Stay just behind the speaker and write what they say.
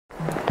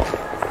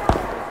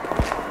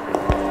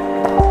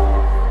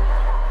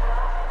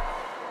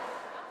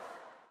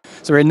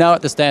So we're now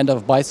at the stand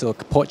of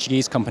Bi-Silque, a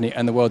Portuguese company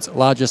and the world's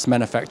largest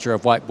manufacturer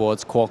of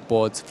whiteboards, cork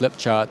boards, flip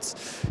charts,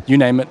 you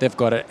name it, they've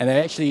got it. And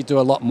they actually do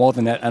a lot more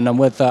than that. And I'm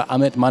with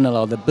Amit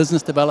Manilal, the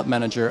Business Development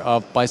Manager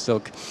of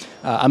Bi-Silque.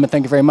 Amit,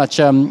 thank you very much.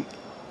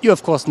 You,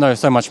 of course, know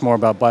so much more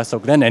about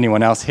Bi-Silque than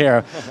anyone else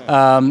here.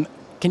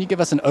 Can you give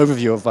us an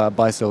overview of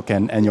Bi-Silque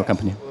and your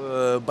company?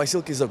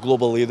 Bi-Silque is a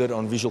global leader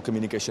on visual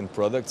communication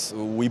products.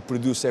 We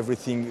produce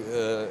everything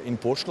in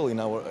Portugal, in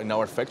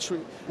our factory.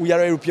 We are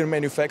a European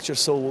manufacturer,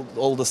 so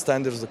all the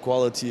standards, the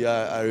quality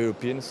are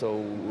European. So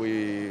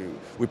we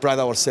pride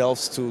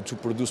ourselves to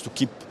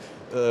keep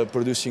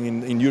producing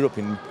in Europe,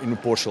 in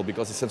Portugal,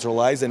 because it's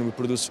centralized, and we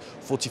produce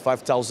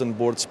 45,000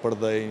 boards per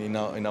day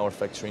in our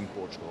factory in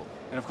Portugal.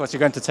 And of course, you're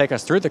going to take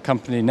us through the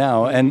company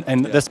now, and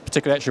this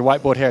particular actually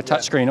whiteboard here,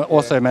 touchscreen,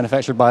 also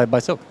manufactured by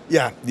Bi-Silque.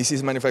 Yeah, this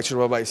is manufactured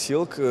by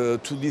Bi-Silque,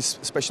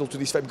 special to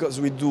this fact, because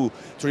we do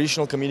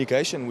traditional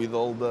communication with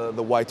all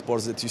the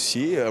whiteboards that you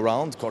see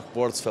around, cork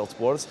boards, felt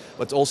boards,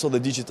 but also the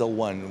digital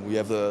one. We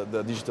have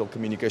the digital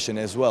communication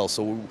as well.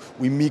 So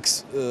we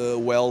mix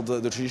well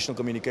the traditional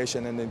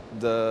communication and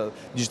the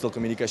digital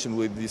communication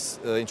with these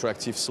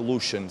interactive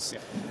solutions.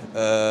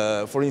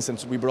 Yeah. For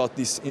instance, we brought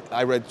this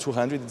iRed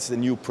 200. It's a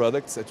new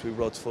product that we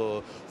brought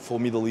for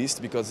Middle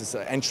East, because it's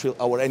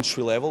our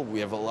entry level.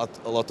 We have a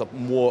lot of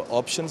more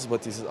options,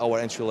 but this is our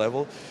entry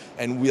level,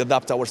 and we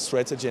adapt our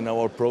strategy and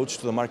our approach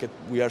to the market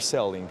we are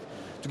selling.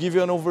 To give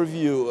you an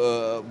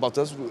overview about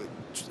us,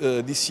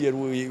 this year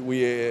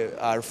we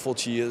are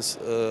 40 years.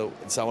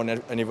 It's our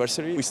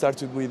anniversary. We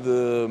started with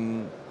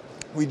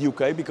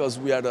UK because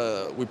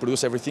we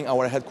produce everything.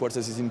 Our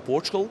headquarters is in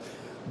Portugal.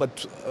 But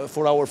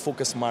for our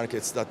focus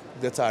markets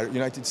that are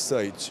United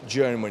States,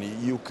 Germany,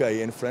 UK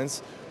and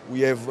France,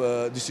 we have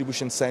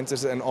distribution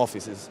centers and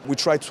offices. We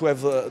try to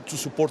have to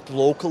support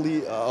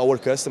locally our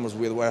customers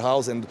with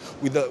warehouse and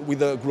with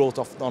the growth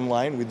of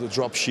online, with the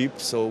drop ship.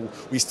 So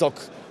we stock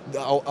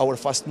our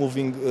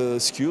fast-moving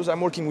SKUs.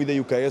 I'm working with the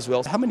UK as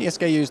well. How many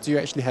SKUs do you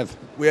actually have?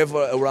 We have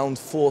around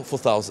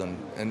 4,000,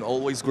 and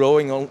always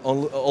growing,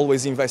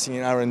 always investing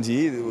in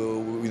R&D.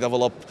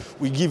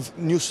 We give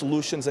new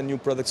solutions and new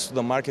products to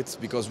the market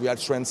because we are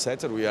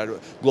trendsetter. We are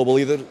global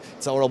leader.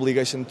 It's our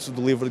obligation to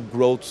deliver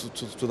growth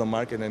to the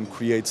market and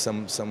create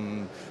some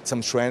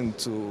trend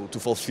to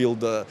fulfill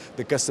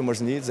the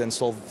customers' needs and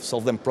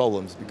solve them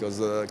problems,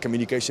 because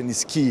communication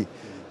is key,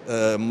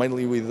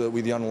 mainly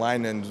with the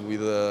online and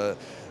with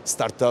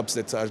startups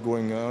that are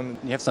going on.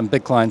 You have some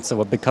big clients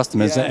or big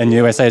customers in the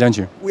USA, don't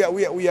you? We are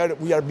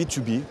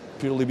B2B,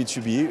 purely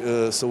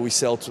B2B. So we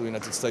sell to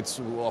United States,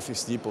 to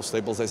Office Depot,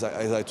 Staples, as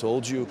I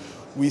told you.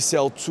 We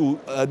sell to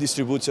a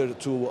distributor,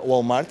 to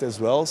Walmart as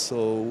well.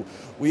 So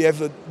we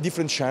have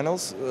different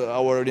channels.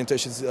 Our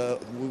orientation is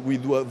we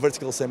do a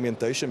vertical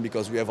segmentation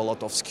because we have a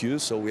lot of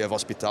SKUs. So we have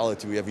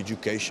hospitality, we have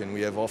education,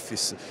 we have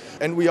office,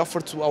 and we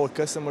offer to our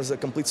customers a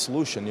complete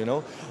solution. You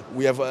know,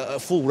 we have a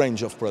full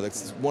range of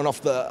products. One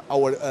of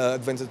our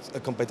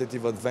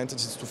competitive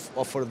advantages to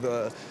offer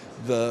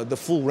the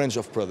full range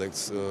of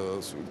products,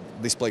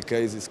 display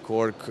cases,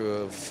 cork,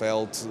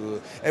 felt,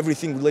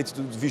 everything related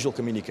to visual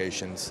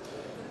communications.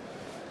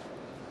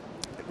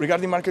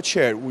 Regarding market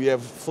share, we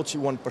have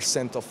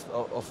 41%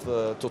 of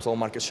the total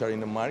market share in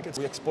the market.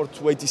 We export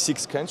to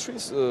 86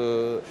 countries.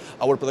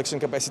 Our production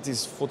capacity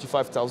is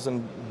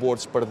 45,000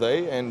 boards per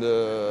day, and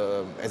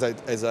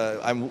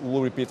I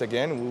will repeat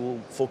again, we will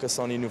focus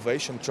on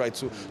innovation, try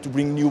to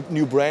bring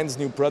new brands,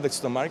 new products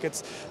to the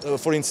market.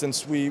 For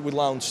instance, we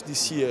launched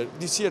this year.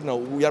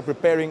 We are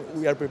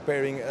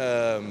preparing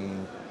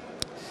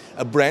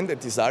a brand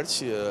that is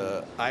Arch,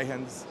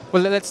 iHands.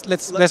 Well,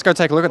 let's go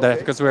take a look at that,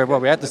 because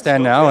we're at the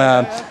stand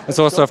now. It's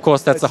also, of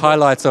course, that's the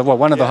highlights of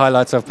one of the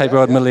highlights of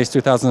Paperworld Middle East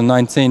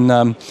 2019.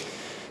 And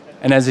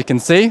as you can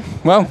see,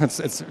 well,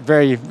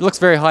 it looks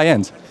very high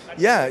end.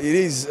 Yeah, it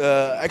is.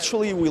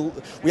 Actually,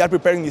 we are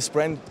preparing this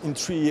brand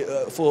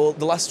for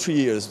the last 3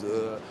 years.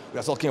 We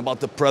are talking about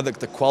the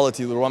product, the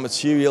quality, the raw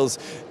materials.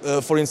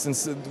 For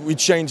instance, we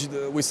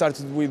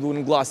started with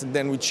wooden glass, and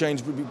then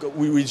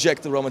we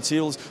reject the raw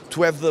materials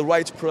to have the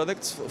right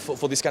products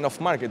for this kind of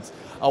market.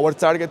 Our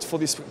target for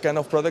this kind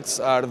of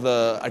products are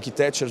the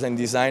architectures and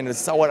designers.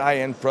 It's our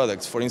high-end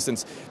products. For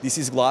instance, this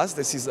is glass,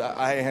 this is a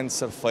high-end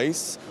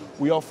surface.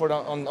 We offer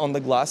on the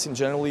glass in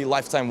generally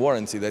lifetime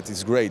warranty. That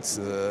is great.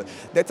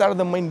 That are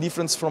the main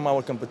difference from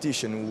our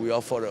competition. We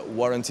offer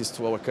warranties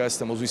to our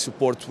customers. We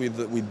support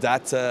with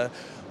data,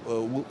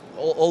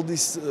 all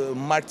this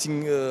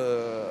marketing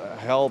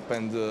help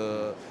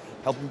and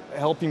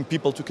helping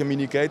people to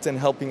communicate and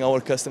helping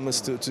our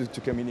customers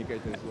to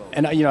communicate as well.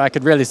 And I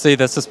could really see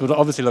this would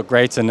obviously look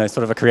great in a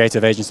sort of a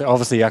creative agency,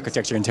 obviously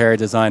architecture, interior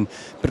design,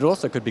 but it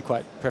also could be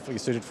quite perfectly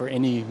suited for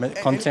any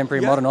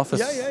contemporary modern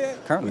office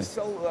currently. We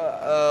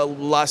sold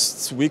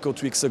last week or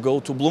 2 weeks ago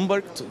to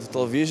Bloomberg, to the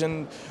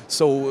television.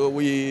 So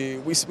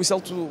we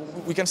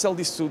can sell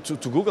this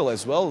to Google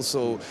as well.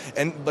 So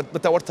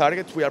but our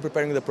target, we are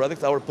preparing the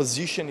product. Our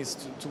position is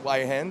to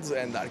high-end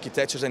and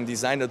architectures and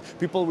design,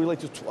 people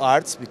related to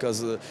arts, because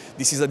because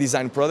this is a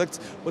design product.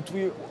 But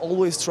we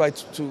always try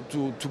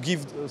to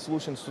give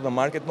solutions to the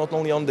market, not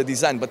only on the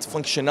design, but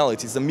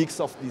functionality. It's a mix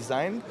of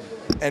design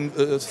and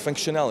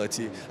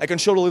functionality. I can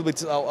show a little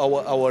bit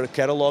our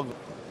catalog,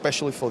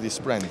 especially for this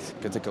brand.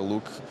 You can take a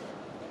look.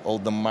 All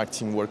the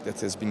marketing work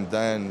that has been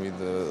done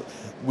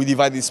we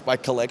divide this by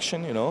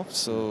collection, you know.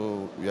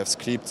 So we have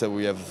script,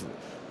 we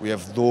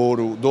have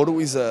Douro. Douro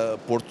is a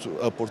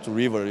Porto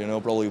River, you know,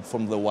 probably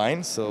from the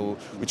wine. So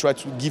we try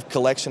to give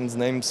collections,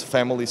 names,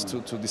 families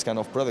to this kind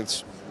of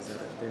products.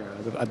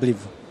 I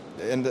believe.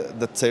 And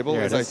the table,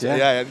 yeah,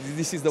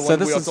 this is the one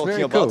we are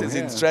talking about. Cool. It's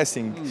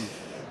interesting.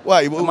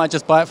 Why? I might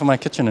just buy it for my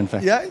kitchen, in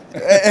fact. Yeah,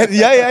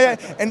 yeah.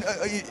 And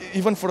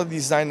even for a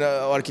design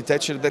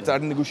architecture that are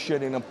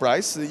negotiating a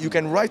price, you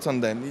can write on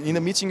them. In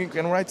a meeting, you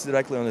can write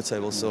directly on the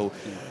table. So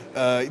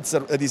it's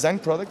a design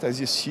product, as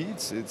you see.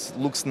 It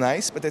looks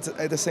nice, but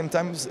at the same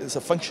time, it's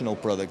a functional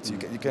product.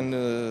 You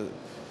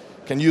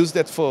can use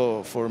that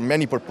for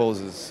many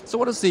purposes. So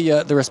what has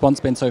the response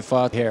been so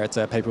far here at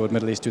Paperworld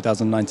Middle East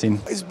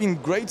 2019? It's been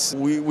great.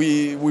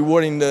 We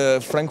were in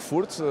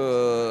Frankfurt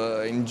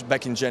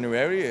back in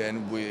January,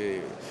 and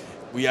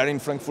we are in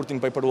Frankfurt in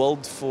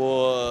Paperworld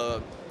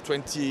for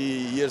 20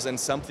 years and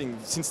something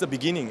since the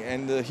beginning,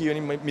 and here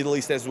in Middle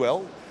East as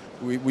well.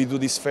 We do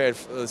this fair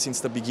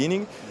since the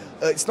beginning.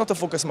 It's not a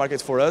focus market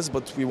for us,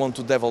 but we want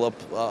to develop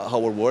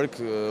our work.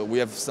 We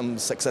have some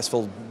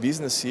successful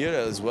business here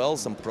as well,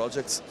 some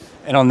projects.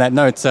 And on that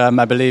note,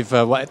 I believe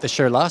at the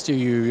show last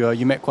year,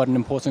 you met quite an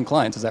important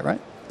client. Is that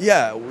right?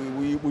 Yeah,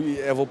 we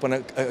have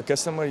opened a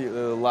customer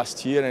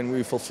last year, and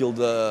we fulfilled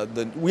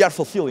we are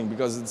fulfilling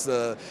because it's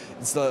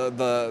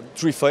the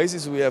 3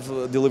 phases. We have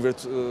delivered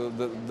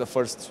the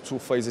first 2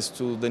 phases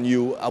to the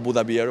new Abu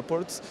Dhabi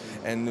airport,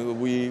 and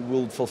we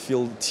will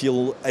fulfill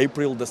till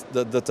April the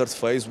 3rd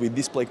phase with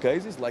display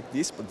cases like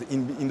this, but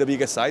in the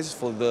bigger size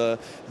for the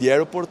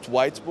airport,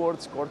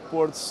 whiteboards,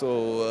 corkboards.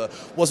 So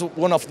was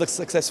one of the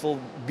successful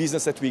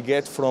business that we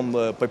get from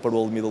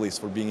Paperworld Middle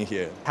East for being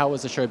here. How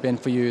has the show been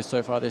for you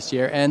so far this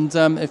year? And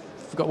if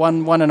you've got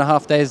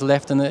 1.5 days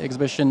left in the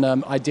exhibition,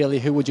 ideally,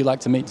 who would you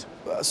like to meet?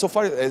 So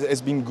far, it has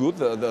been good.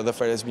 The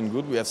fair has been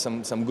good. We have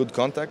some good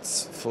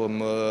contacts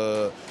from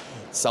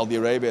Saudi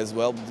Arabia as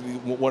well.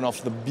 One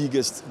of the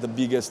biggest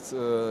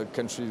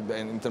country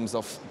in terms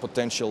of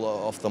potential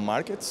of the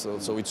market.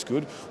 So it's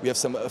good. We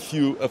have a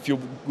few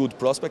good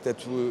prospects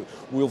that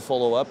we'll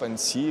follow up and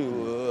see.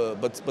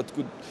 But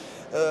good.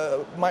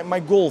 My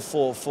goal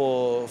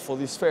for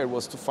this fair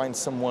was to find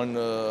someone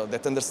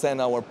that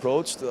understands our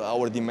approach,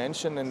 our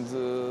dimension,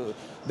 and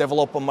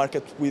develop a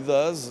market with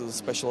us,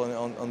 especially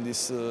on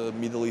this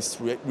Middle East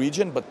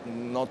region, but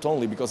not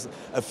only, because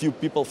a few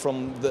people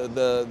from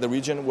the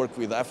region work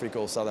with Africa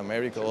or South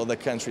America or other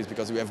countries,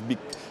 because we have big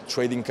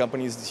trading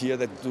companies here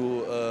that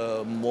do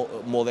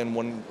more than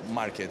one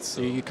market. So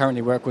you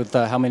currently work with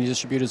how many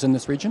distributors in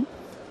this region?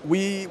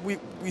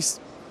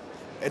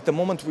 At the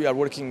moment, we are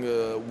working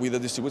with a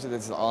distributor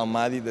that's Al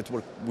Amadi that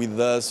work with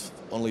us,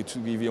 only to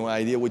give you an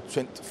idea,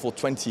 for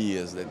 20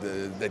 years.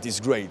 That is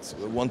great.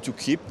 We want to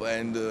keep, but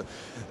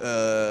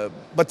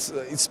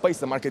in space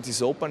the market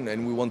is open,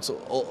 and we want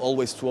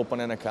always to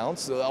open an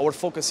account. Our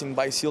focus in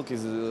Bi-Silque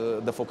is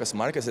the focus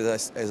markets,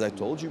 as I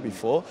told you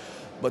before,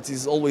 but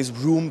there's always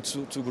room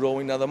to grow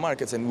in other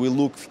markets, and we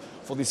look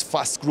for these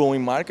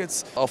fast-growing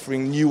markets,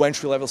 offering new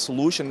entry-level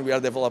solutions. We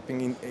are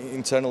developing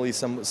internally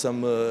some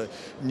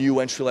new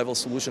entry-level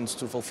solutions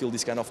to fulfill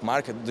this kind of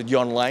market. The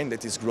online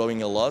that is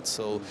growing a lot.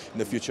 So in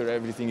the future,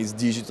 everything is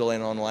digital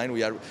and online.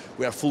 We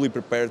are fully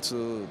prepared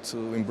to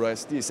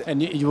embrace this.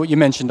 And you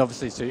mentioned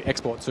obviously to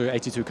export to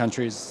 82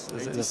 countries.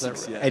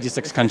 86, yeah.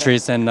 86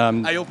 countries, and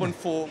I opened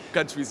 4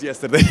 countries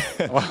yesterday.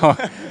 Wow.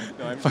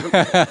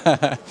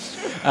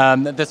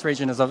 This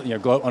region is, on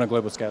a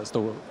global scale,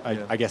 still,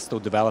 I guess, still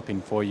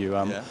developing for you.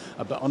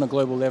 But on a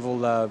global level,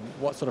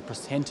 what sort of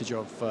percentage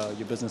of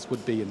your business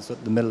would be in sort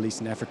of the Middle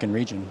East and African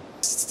region?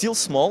 Still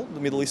small, the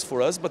Middle East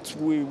for us, but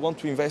we want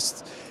to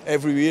invest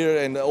every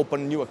year and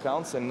open new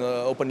accounts and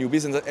open new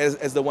business,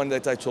 as the one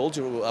that I told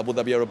you, Abu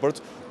Dhabi Airport.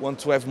 Want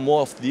to have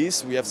more of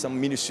this. We have some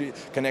ministry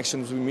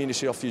connections with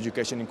Ministry of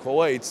Education in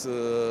Kuwait,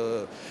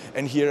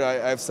 and here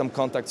I have some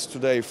contacts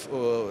today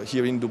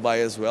here in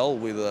Dubai as well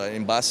with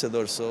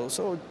ambassadors.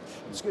 So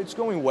it's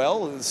going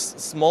well. It's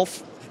small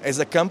as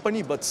a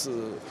company, but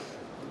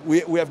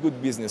we have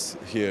good business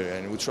here,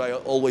 and we try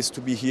always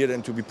to be here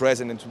and to be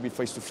present and to be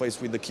face to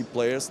face with the key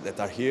players that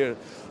are here,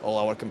 all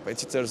our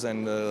competitors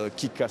and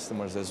key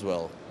customers as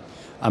well.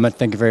 Ahmed,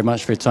 thank you very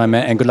much for your time,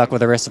 and good luck with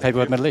the rest of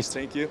Paperworld Middle East.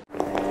 Thank you.